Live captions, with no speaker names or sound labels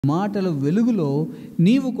మాటల వెలుగులో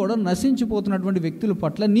నీవు కూడా నశించిపోతున్నటువంటి వ్యక్తుల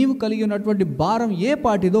పట్ల నీవు కలిగి ఉన్నటువంటి భారం ఏ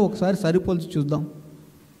పాటిదో ఒకసారి సరిపోల్చి చూద్దాం.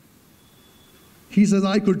 He says,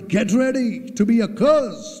 I could get ready to be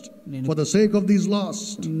accursed for the sake of these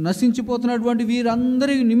lost. నశించిపోతున్నటువంటి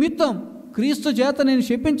వీరందరి నిమిత్తం క్రీస్తు చేత నేను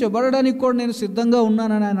శపించబడడానికి కూడా నేను సిద్ధంగా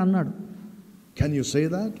ఉన్నానని ఆయన అన్నాడు. Can you say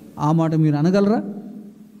that? ఆ మాట మీరు అనగలరా?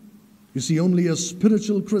 You see, only a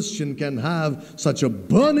spiritual Christian can have such a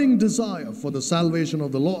burning desire for the salvation of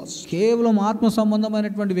the lost. కేవలం ఆత్మ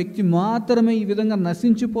సంబంధమైనటువంటి వ్యక్తి మాత్రమే ఈ విధంగా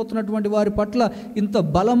నశించిపోతున్నటువంటి వారి పట్ల ఇంత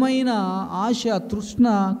బలమైన ఆశ తృష్ణ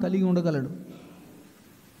కలిగి ఉండగలడు.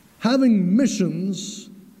 Having missions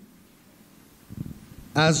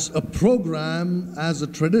as a program, as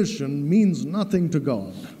a tradition means nothing to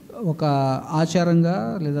God. ఒక ఆచారంగా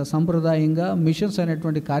లేదా సంప్రదాయంగా మిషన్స్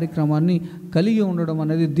అనేటువంటి కార్యక్రమాన్ని కలిగి ఉండడం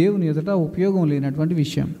అనేది దేవుని ఎదుట ఉపయోగం లేనటువంటి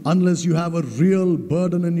విషయం. Unless you have a real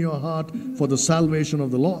burden in your heart for the salvation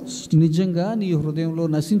of the lost. నిజంగా నీ హృదయంలో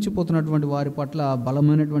నశించిపోతున్నటువంటి వారి పట్ల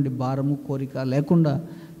బలమైనటువంటి భారము కోరిక లేకుండా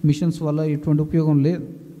మిషన్స్ వల్ల ఎటువంటి ఉపయోగం లేదు.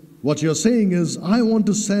 What you're saying is, I want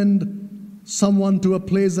to send someone to a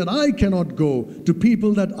place that I cannot go, to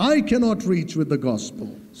people that I cannot reach with the gospel.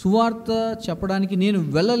 సువార్త చెప్పడానికి నేను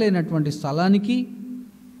వెళ్ళలేనటువంటి స్థలానికి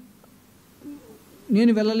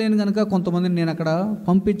నేను వెళ్ళలేను కనుక కొంతమందిని నేను అక్కడ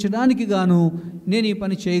పంపించడానికి గాను నేను ఈ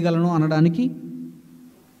పని చేయగలను అనడానికి.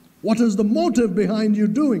 What is the motive behind you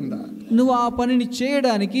doing that? నువ్వు ఆ పనిని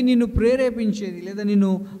చేయడానికి నిన్ను ప్రేరేపించేది లేదా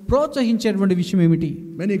నిన్ను ప్రోత్సహించేటువంటి విషయం ఏమిటి?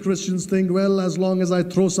 Many Christians think, well, as long as I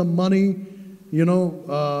throw some money,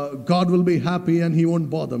 God will be happy and he won't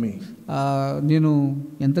bother me. నేను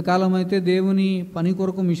ఎంతకాలం అయితే దేవుని పని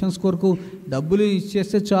కొరకు మిషన్స్ కొరకు డబ్బులు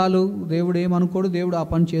ఇచ్చేస్తే చాలు, దేవుడు ఏమనుకోడు, దేవుడు ఆ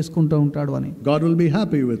పని చేసుకుంటూ ఉంటాడు అని. God will be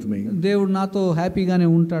happy with me. దేవుడు నాతో హ్యాపీగానే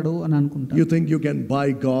ఉంటాడు అని అనుకుంటా. You think you can buy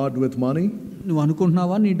God with money? నువ్వు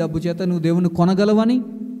అనుకుంటున్నావా నీ డబ్బు చేత నువ్వు దేవుని కొనగలవని?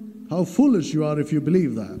 How foolish you are if you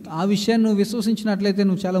believe that. ఆ విషయాన్ని నువ్వు విశ్వసించినట్లయితే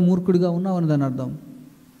నువ్వు చాలా మూర్ఖుడిగా ఉన్నావని దాని అర్థం.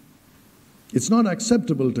 It's not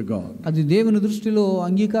acceptable to God. అది దేవుని దృష్టిలో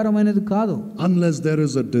అంగీకారమైనది కాదు. Unless there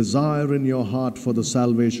is a desire in your heart for the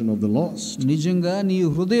salvation of the lost. నిజంగా నీ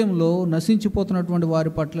హృదయంలో నశించిపోతున్నటువంటి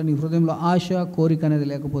వారి పట్ల నీ హృదయంలో ఆశ కోరిక అనేది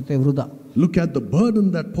లేకపోతే వృధా. Look at the burden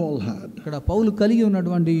that Paul had. ఇక్కడ పౌలు కలిగి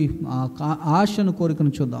ఉన్నటువంటి ఆశను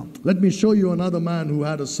కోరికను చూద్దాం. Let me show you another man who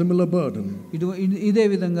had a similar burden. ఇదే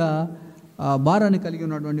విధంగా భారాన్ని కలిగి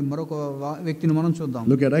ఉన్నటువంటి మరొక వ్యక్తిని మనం చూద్దాం.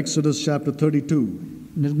 Look at Exodus chapter 32.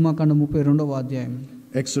 నిర్గమకాండం 32వ అధ్యాయం.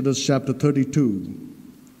 Exodus chapter 32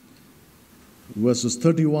 verses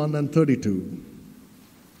 31 and 32.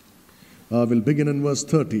 We'll begin in verse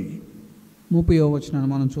 30. 30వ వచనాన్ని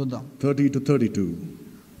మనం చూద్దాం. 30 to 32.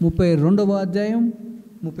 32వ అధ్యాయం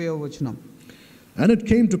 30వ వచనం. And it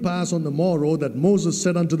came to pass on the morrow that Moses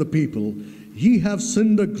said unto the people, Ye have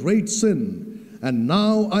sinned a great sin, and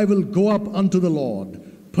now I will go up unto the Lord.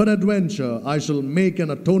 Peradventure I shall make an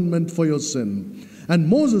atonement for your sin. And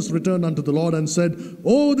Moses returned unto the Lord and said,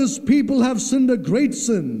 Oh, this people have sinned a great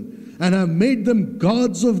sin, and have made them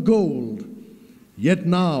gods of gold. Yet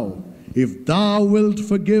now, if thou wilt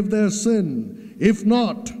forgive their sin, if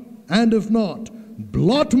not,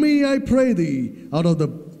 blot me, I pray thee,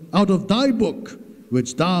 out of thy book,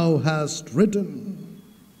 which thou hast written.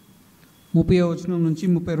 30వ వచనం నుంచి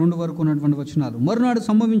 32 వరకు ఉన్నటువంటి వచనాలు. మరునాడు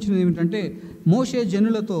సంభవించినది ఏమిటంటే, మోషే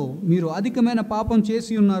జనులతో, మీరు అధికమైన పాపం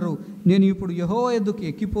చేసి ఉన్నారు, నేను ఇప్పుడు యెహోవా యొద్దకు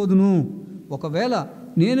ఎక్కిపోదును. ఒకవేళ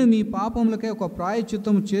నేను మీ పాపములకే ఒక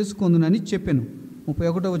ప్రాయశ్చిత్తము చేసుకొందునని చెప్పెను.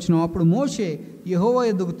 31వ వచనం. అప్పుడు మోషే యెహోవా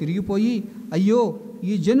యొద్దకు తిరిగిపోయి, అయ్యో,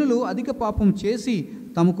 ఈ జనులు అధిక పాపం చేసి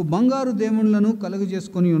తమకు బంగారు దేవుళ్ళను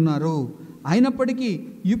కలుగజేసుకొని ఉన్నారు. అయినప్పటికీ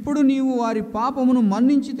ఇప్పుడు నీవు వారి పాపమును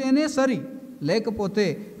మన్నించితేనే సరి, లేకపోతే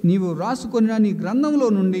నీవు రాసుకొనిన నీ గ్రంథంలో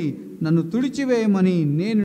నుండి నన్ను తుడిచివేయమని నేను